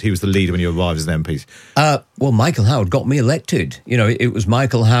word? He was the leader when you arrived as an MP. Well, Michael Howard got me elected. You know, it was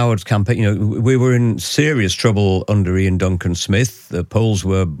Michael Howard's campaign. You know, we were in serious trouble under Ian Duncan Smith. The polls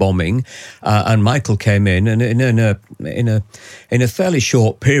were bombing, and Michael came in and in a fairly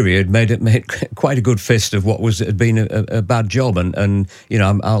short period made quite a good fist of what had been a bad job. And you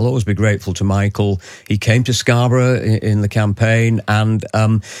know, I'll always be grateful to Michael. He came to Scarborough in the campaign, and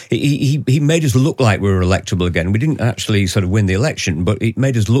he made us look like we were electable again. We didn't actually sort of win the election, but but it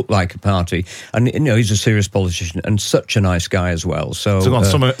made us look like a party. And, he's a serious politician and such a nice guy as well. So go on,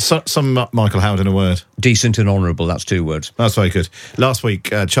 some Michael Howard in a word. Decent and honourable, that's 2 words. That's very good. Last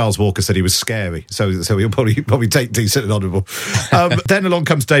week, Charles Walker said he was scary, so he'll probably take decent and honourable. Then along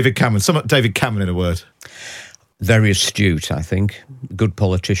comes David Cameron. Sum up David Cameron in a word. Very astute, I think. Good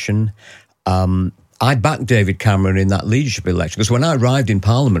politician. I backed David Cameron in that leadership election, because when I arrived in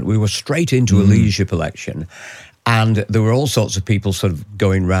Parliament, we were straight into a leadership election. And there were all sorts of people sort of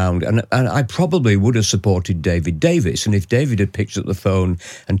going round. And I probably would have supported David Davis. And if David had picked up the phone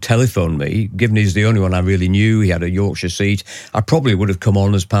and telephoned me, given he's the only one I really knew, he had a Yorkshire seat, I probably would have come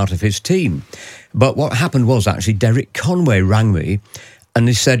on as part of his team. But what happened was actually Derek Conway rang me and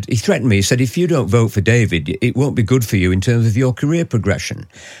he threatened me. He said, if you don't vote for David, it won't be good for you in terms of your career progression.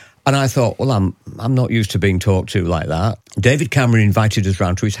 And I thought, well, I'm not used to being talked to like that. David Cameron invited us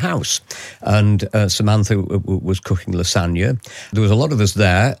round to his house, and Samantha was cooking lasagna. There was a lot of us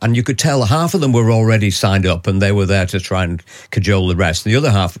there, and you could tell half of them were already signed up, and they were there to try and cajole the rest. The other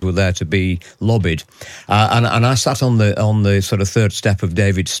half were there to be lobbied. And I sat on the sort of third step of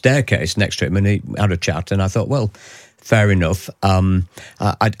David's staircase next to him, and he had a chat, and I thought, well, fair enough.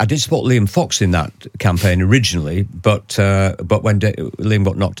 I did support Liam Fox in that campaign originally, but when Liam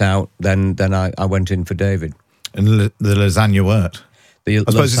got knocked out, then I went in for David. And the lasagna worked. I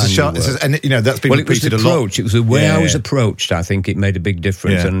suppose it's a shot, and that's been repeated a lot. It was the way I was approached. I think it made a big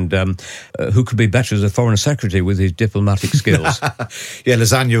difference. Yeah. And who could be better as a foreign secretary with his diplomatic skills? Yeah,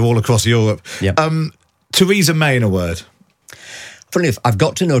 lasagna all across Europe. Yep. Theresa May in a word. Funny enough, I've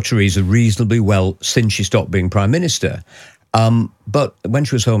got to know Theresa reasonably well since she stopped being Prime Minister. But when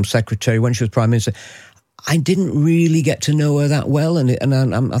she was Home Secretary, when she was Prime Minister, I didn't really get to know her that well, and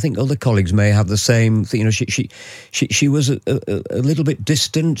I think other colleagues may have the same thing. She was a little bit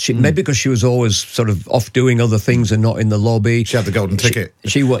distant. Maybe because she was always sort of off doing other things and not in the lobby. She had the golden ticket.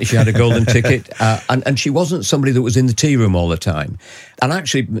 She had a golden ticket, and she wasn't somebody that was in the tea room all the time. And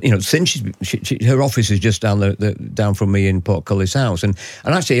actually, since her office is just down from me in Portcullis House, and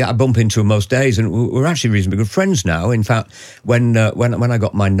actually I bump into her most days, and we're actually reasonably good friends now. In fact, when I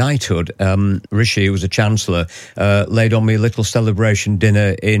got my knighthood, Rishi, who was a chancellor, laid on me a little celebration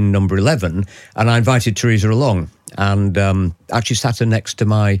dinner in number 11, and I invited Theresa along, and actually sat her next to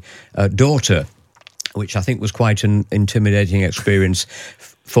my daughter, which I think was quite an intimidating experience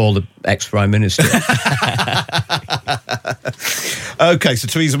for the ex-Prime Minister. OK, so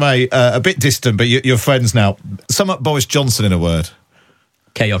Theresa May, a bit distant, but you're friends now. Sum up Boris Johnson in a word.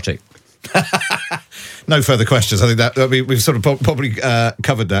 Chaotic. No further questions. I think that we've sort of probably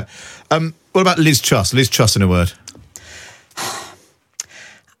covered that. What about Liz Truss? Liz Truss in a word.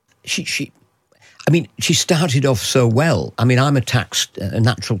 She started off so well. I mean, I'm a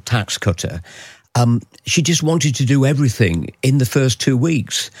natural tax cutter. She just wanted to do everything in the first 2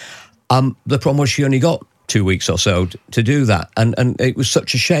 weeks. The problem was she only got 2 weeks or so to do that. And it was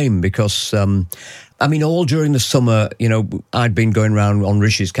such a shame because, all during the summer, I'd been going around on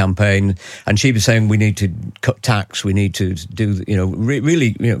Rishi's campaign and she was saying we need to cut tax, we need to do,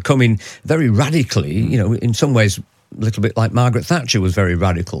 really come in very radically, in some ways, a little bit like Margaret Thatcher was very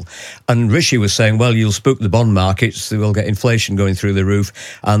radical. And Rishi was saying, well, you'll spook the bond markets, we'll get inflation going through the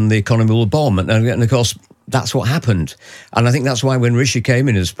roof and the economy will bomb. And of course, that's what happened. And I think that's why when Rishi came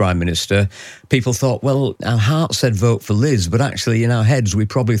in as Prime Minister, people thought, well, our heart said vote for Liz, but actually in our heads we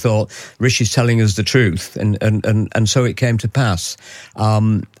probably thought Rishi's telling us the truth. And so it came to pass.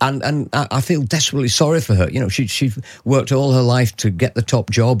 And I feel desperately sorry for her. She worked all her life to get the top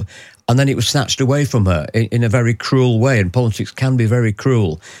job, and then it was snatched away from her in a very cruel way. And politics can be very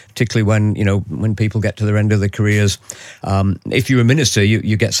cruel, particularly when people get to their end of their careers. If you're a minister,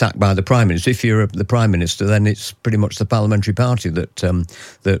 you get sacked by the Prime Minister. If you're the Prime Minister, then it's pretty much the parliamentary party that can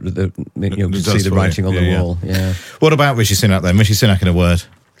see the writing on the wall. Yeah. What about Rishi Sunak then? Rishi Sunak in a word.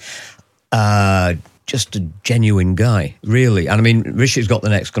 Just a genuine guy, really. And Rishi's got the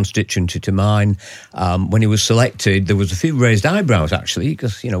next constituency to mine. When he was selected, there was a few raised eyebrows, actually,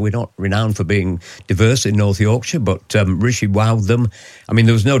 because, we're not renowned for being diverse in North Yorkshire, but Rishi wowed them.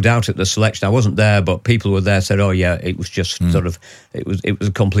 There was no doubt at the selection. I wasn't there, but people were there, said, oh, yeah, it was just sort of, it was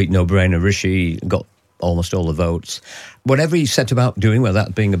a complete no-brainer. Rishi got almost all the votes. Whatever he set about doing, whether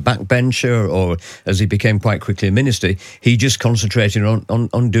that being a backbencher or, as he became quite quickly a minister, he just concentrated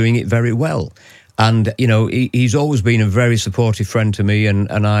on doing it very well. And, he's always been a very supportive friend to me, and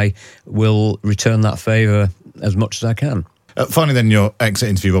I will return that favour as much as I can. Finally, then, your exit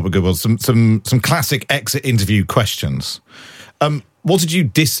interview, Robert Goodwill, some classic exit interview questions. What did you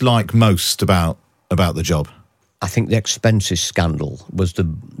dislike most about the job? I think the expenses scandal was the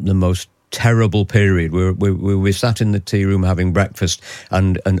most terrible period. We sat in the tea room having breakfast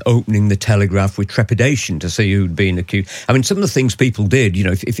and opening the Telegraph with trepidation to see who'd been accused. I mean, some of the things people did, you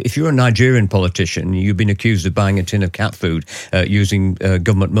know, if you're a Nigerian politician, you've been accused of buying a tin of cat food using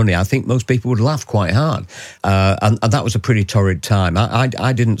government money, I think most people would laugh quite hard. And that was a pretty torrid time.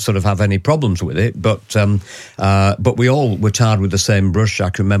 I didn't sort of have any problems with it, but we all were tarred with the same brush. I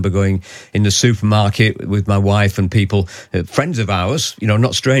can remember going in the supermarket with my wife and people, friends of ours, you know,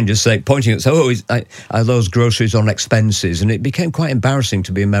 not strangers, pointing at, are those groceries on expenses? And it became quite embarrassing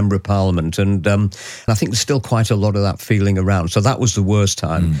to be a member of Parliament. And I think there's still quite a lot of that feeling around. So that was the worst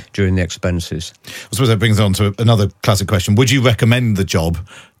time during the expenses. I suppose that brings on to another classic question. Would you recommend the job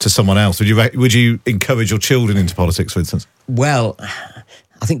to someone else? Would you encourage your children into politics, for instance? Well,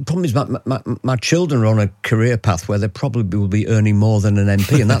 I think the problem is my children are on a career path where they probably will be earning more than an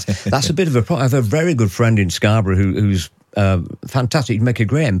MP, and that's a bit of a problem. I have a very good friend in Scarborough who's fantastic. He'd make a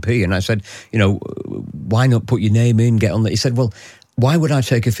great MP, and I said, you know, why not put your name in, get on that? He said, well, why would I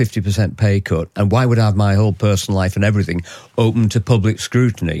take a 50% pay cut, and why would I have my whole personal life and everything open to public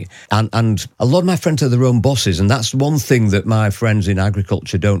scrutiny? And a lot of my friends are their own bosses, and that's one thing that my friends in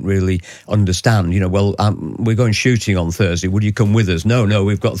agriculture don't really understand. You know, well, we're going shooting on Thursday. Would you come with us? No,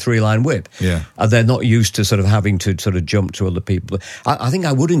 we've got a 3-line whip. Yeah. And they're not used to sort of having to sort of jump to other people. I think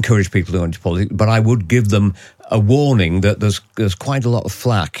I would encourage people to go into politics, but I would give them a warning that there's quite a lot of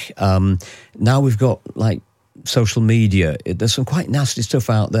flack. Now we've got, like, social media, there's some quite nasty stuff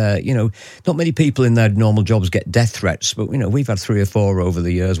out there. You know, not many people in their normal jobs get death threats, but, you know, we've had 3 or 4 over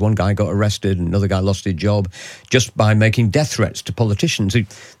the years. One guy got arrested, another guy lost his job just by making death threats to politicians. You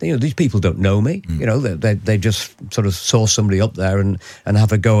know, these people don't know me. You know, they just sort of saw somebody up there and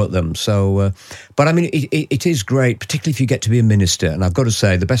have a go at them. So, but I mean, it is great, particularly if you get to be a minister. And I've got to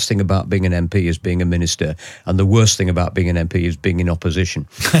say, the best thing about being an MP is being a minister, and the worst thing about being an MP is being in opposition.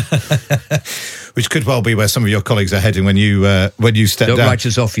 Which could well be where some of your colleagues are heading when you step down. Don't write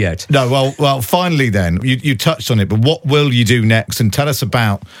us off yet. No, well, finally then, you touched on it, but what will you do next? And tell us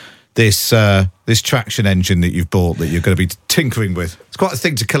about this traction engine that you've bought that you're going to be tinkering with. It's quite a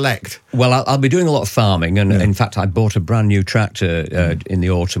thing to collect. Well, I'll be doing a lot of farming, and in fact, I bought a brand new tractor in the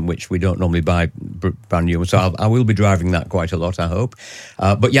autumn, which we don't normally buy brand new. So I will be driving that quite a lot, I hope.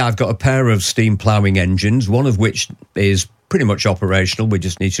 But yeah, I've got a pair of steam ploughing engines, one of which is pretty much operational. We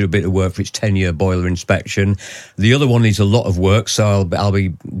just need to do a bit of work for its 10-year boiler inspection. The other one needs a lot of work, so I'll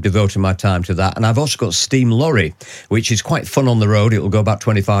be devoting my time to that. And I've also got a steam lorry, which is quite fun on the road. It'll go about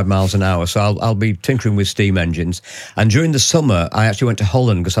 25 miles an hour, so I'll be tinkering with steam engines. And during the summer, I actually went to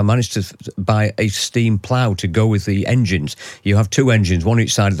Holland because I managed to buy a steam plough to go with the engines. You have 2 engines, one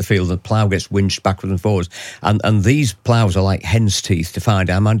each side of the field, and the plough gets winched backwards and forwards. And these ploughs are like hen's teeth to find.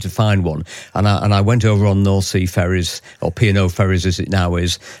 I managed to find one, and I went over on North Sea ferries, or P&O ferries as it now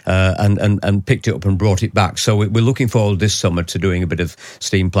is, and picked it up and brought it back. So we're looking forward this summer to doing a bit of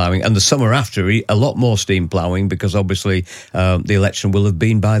steam ploughing, and the summer after, a lot more steam ploughing, because obviously the election will have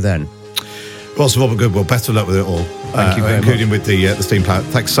been by then. Well, Sir Robert Goodwill, best of luck with it all. Thank you very including much. With the steam plough.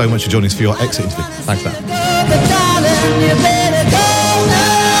 Thanks so much for joining us for your exit interview. Thanks, Matt.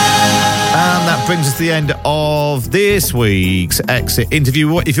 And that brings us to the end of this week's Exit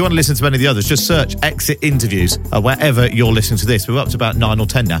Interview. If you want to listen to any of the others, just search Exit Interviews wherever you're listening to this. We're up to about 9 or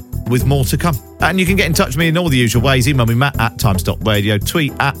 10 now, with more to come. And you can get in touch with me in all the usual ways. Email me, matt@timestopradio,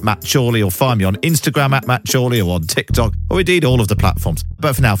 tweet @MattChorley, or find me on Instagram @MattChorley, or on TikTok, or indeed all of the platforms.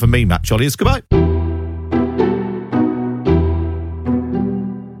 But for now, from me, Matt Chorley, it's goodbye.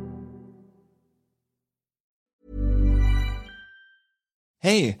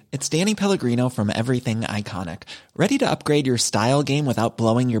 Hey, it's Danny Pellegrino from Everything Iconic. Ready to upgrade your style game without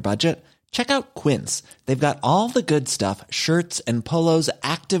blowing your budget? Check out Quince. They've got all the good stuff, shirts and polos,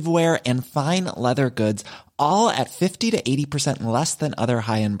 activewear, and fine leather goods, all at 50 to 80% less than other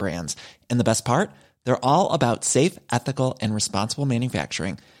high-end brands. And the best part? They're all about safe, ethical, and responsible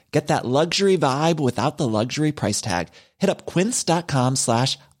manufacturing. Get that luxury vibe without the luxury price tag. Hit up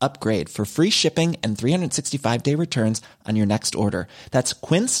quince.com/upgrade for free shipping and 365-day returns on your next order. That's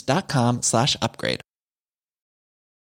quince.com/upgrade.